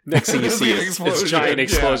then next thing you see is this giant Yeah.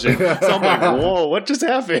 explosion. So I'm like, whoa, what just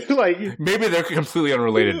happened? Like, maybe they're completely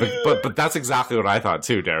unrelated, but that's exactly what I thought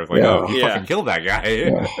too, Derek. Like, Yeah. oh, he fucking killed that guy.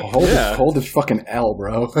 Yeah, hold his fucking L,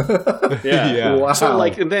 bro. yeah. Yeah. Wow. So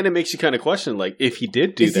like, and then it makes you kind of question, like, if he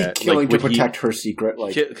did do Is that, he killing like, to protect her secret?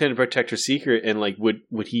 Like, kind of protect her secret, and like, would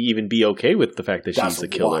he even be okay with the fact that she's the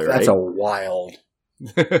killer? That's right? a wild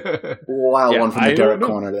Yeah, one from the I Derek don't know.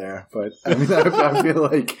 corner there. But I mean, I feel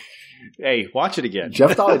like Hey, watch it again.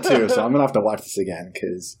 Jeff thought it too, so I'm gonna have to watch this again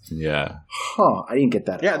because, yeah, I didn't get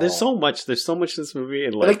that. Yeah, at there's all. so much. There's so much in this movie,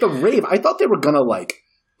 and like the rave. I thought they were gonna like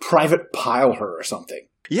private pile her or something,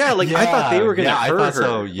 I thought they were gonna hurt I thought her.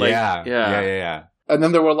 so. Like, Yeah. and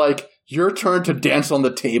then they were like, "Your turn to dance on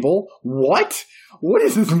the table." What? What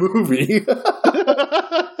is this movie?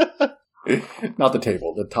 Not the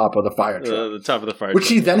table, the top of the fire truck. The top of the fire Which truck.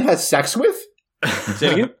 she then has sex with? Say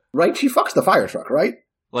it again? Right? She fucks the fire truck, right?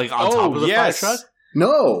 Like on top of the fire truck.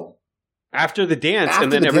 No. After the dance, After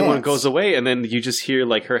and then the everyone dance. goes away, and then you just hear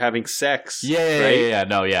like her having sex. Yeah. right? Yeah.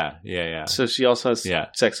 No. Yeah. So she also has Yeah.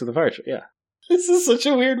 sex with the fire truck. Yeah. This is such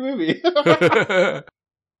a weird movie.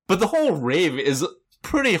 But the whole rave is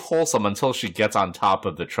pretty wholesome until she gets on top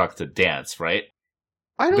of the truck to dance, right?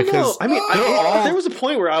 I don't Because know. I mean, they're all- there was a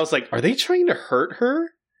point where I was like, are they trying to hurt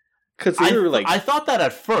her? Because they were like... I thought that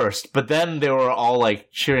at first, but then they were all like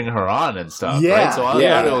cheering her on and stuff, Yeah, right? So I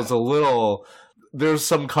yeah. thought it was a little. There's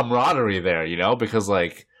some camaraderie there, because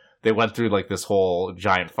like they went through like this whole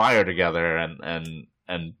giant fire together and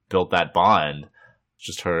built that bond.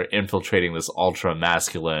 Just her infiltrating this ultra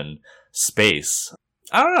masculine space.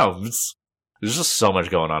 I don't know. There's just so much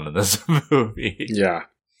going on in this movie. Yeah.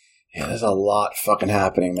 Yeah, there's a lot fucking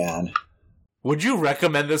happening, man. Would you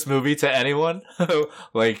recommend this movie to anyone?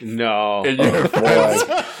 Like, No. in your Oh, friends?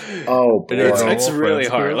 boy. Oh, boy. It's really friends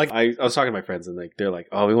hard. group? Like I was talking to my friends and like they're like,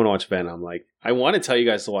 "Oh, we want to watch Venom." I'm like, I want to tell you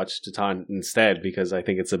guys to watch Titane instead because I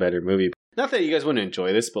think it's a better movie. Not that you guys wouldn't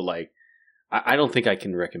enjoy this, but like, I don't think I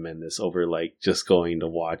can recommend this over like just going to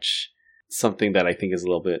watch something that I think is a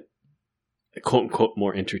little bit quote unquote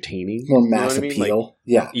more entertaining, more mass appeal.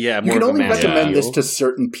 Like, yeah. You can only recommend this to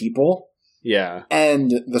certain people. Yeah.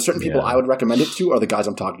 And the certain people I would recommend it to are the guys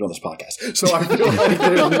I'm talking to on this podcast. So I feel like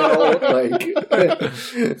there's no,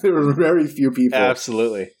 there are very few people.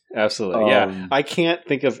 Absolutely. Yeah. I can't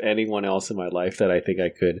think of anyone else in my life that I think I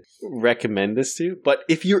could recommend this to. But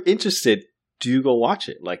if you're interested, do go watch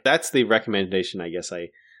it. Like, that's the recommendation I guess I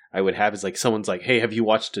would have, is like someone's like, hey, have you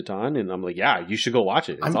watched Titane? And I'm like, yeah, you should go watch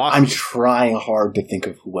it. It's awesome. I'm trying hard to think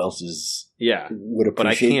of who else would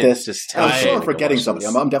appreciate this. Just I'm sure I'm forgetting somebody.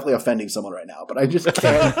 I'm definitely offending someone right now, but I just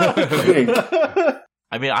can't think.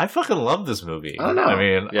 I mean, I fucking love this movie. I don't know. I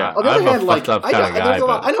mean, yeah. I'm a fucked up kind of guy.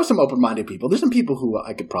 I know some open-minded people. There's some people who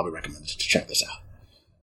I could probably recommend to check this out.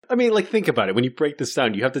 I mean, like, think about it. When you break this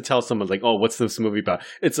down, you have to tell someone, like, oh, what's this movie about?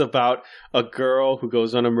 It's about a girl who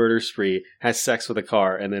goes on a murder spree, has sex with a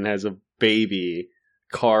car, and then has a baby.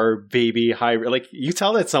 Like, you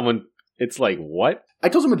tell that someone, it's like, what? I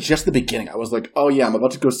told someone just the beginning. I was like, oh, yeah, I'm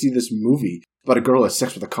about to go see this movie about a girl who has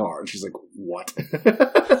sex with a car. And she's like, what?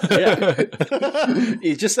 Yeah.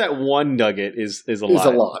 Just that one nugget is a lot. It's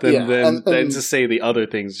a lot, Then to say the other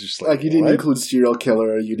things, just like, you didn't include serial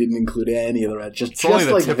killer. You didn't include any of the rest. It's only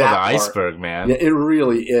the like tip of the iceberg, man. Yeah, it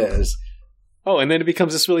really is. Oh, and then it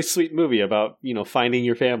becomes this really sweet movie about, finding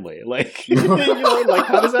your family. Like, like,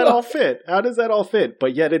 how does that all fit?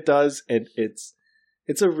 But yet it does, and it's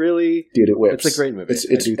a really... Dude, it whips. It's a great movie.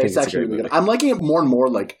 It's actually really good. I'm liking it more and more,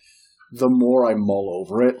 like, the more I mull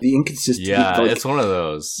over it. The inconsistency... Yeah, like, it's one of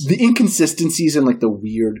those. The inconsistencies and, like, the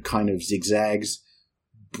weird kind of zigzags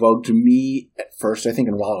bugged me at first, I think,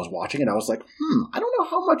 and while I was watching it, I was like, I don't know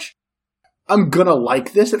how much I'm gonna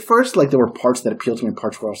like this at first. Like, there were parts that appealed to me and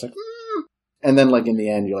parts where I was like, And then, like, in the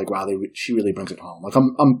end, you're like, wow, she really brings it home. Like,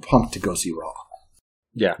 I'm pumped to go see Raw.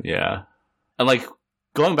 Yeah. Yeah. And, like,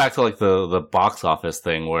 going back to, like, the box office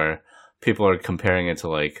thing where people are comparing it to,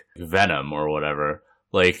 like, Venom or whatever,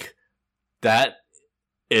 like, that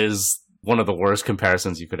is one of the worst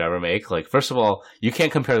comparisons you could ever make. Like, first of all, you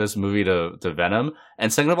can't compare this movie to Venom.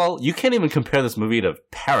 And second of all, you can't even compare this movie to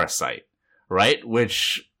Parasite, right?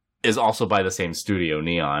 Which is also by the same studio,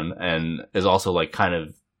 Neon, and is also, like, kind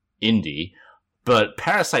of indie. But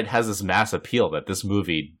Parasite has this mass appeal that this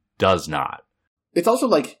movie does not. It's also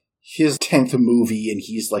like his 10th movie, and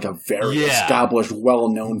he's like a very established,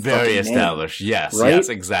 well-known very established name, yes right? Yes,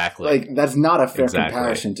 exactly. Like, that's not a fair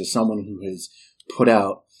comparison to someone who has put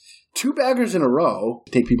out 2 baggers in a row,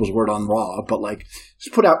 take people's word on Raw, but like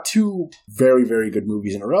just put out 2 very, very good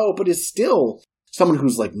movies in a row, but is still someone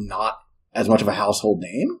who's like not as much of a household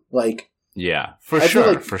name. Like, yeah, for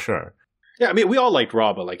sure. Yeah, I mean, we all liked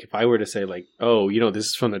Raw, but like, if I were to say like, oh, this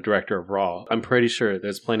is from the director of Raw, I'm pretty sure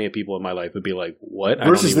there's plenty of people in my life who'd be like, what?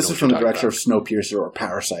 Versus this is from the director of Snowpiercer or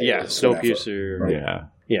Parasite. Yeah, Snowpiercer. Right?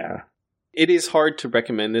 Yeah. It is hard to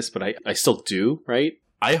recommend this, but I still do, right?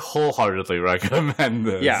 I wholeheartedly recommend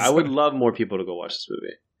this. Yeah, I would love more people to go watch this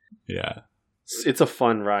movie. Yeah. It's a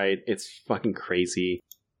fun ride. It's fucking crazy.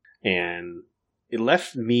 And it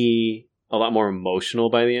left me a lot more emotional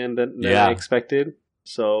by the end than I expected.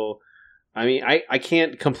 So... I mean, I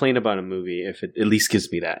can't complain about a movie if it at least gives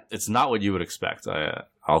me that. It's not what you would expect.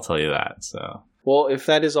 I'll tell you that. So, well, if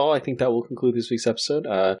that is all, I think that will conclude this week's episode.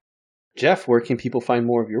 Jeff, where can people find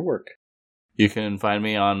more of your work? You can find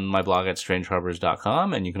me on my blog at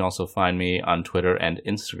strangeharbors.com, and you can also find me on Twitter and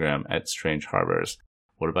Instagram at strangeharbors.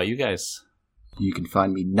 What about you guys? You can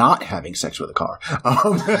find me not having sex with a car.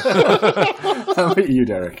 How about you,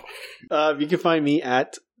 Derek? You can find me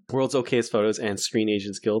at World's Okayest Photos and Screen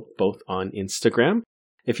Agents Guild, both on Instagram.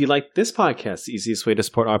 If you like this podcast, the easiest way to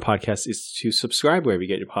support our podcast is to subscribe wherever you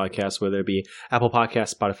get your podcasts, whether it be Apple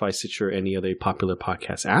Podcasts, Spotify, Stitcher, or any other popular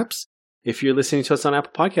podcast apps. If you're listening to us on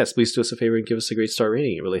Apple Podcasts, please do us a favor and give us a great star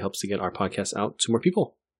rating. It really helps to get our podcast out to more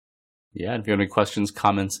people. Yeah, and if you have any questions,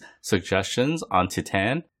 comments, suggestions on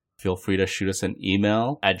Titane, feel free to shoot us an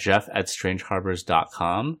email at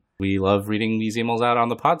jeff@strangeharbors.com. We love reading these emails out on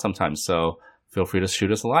the pod sometimes, so feel free to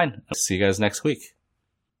shoot us a line. See you guys next week.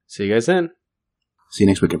 See you guys then. See you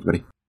next week, everybody.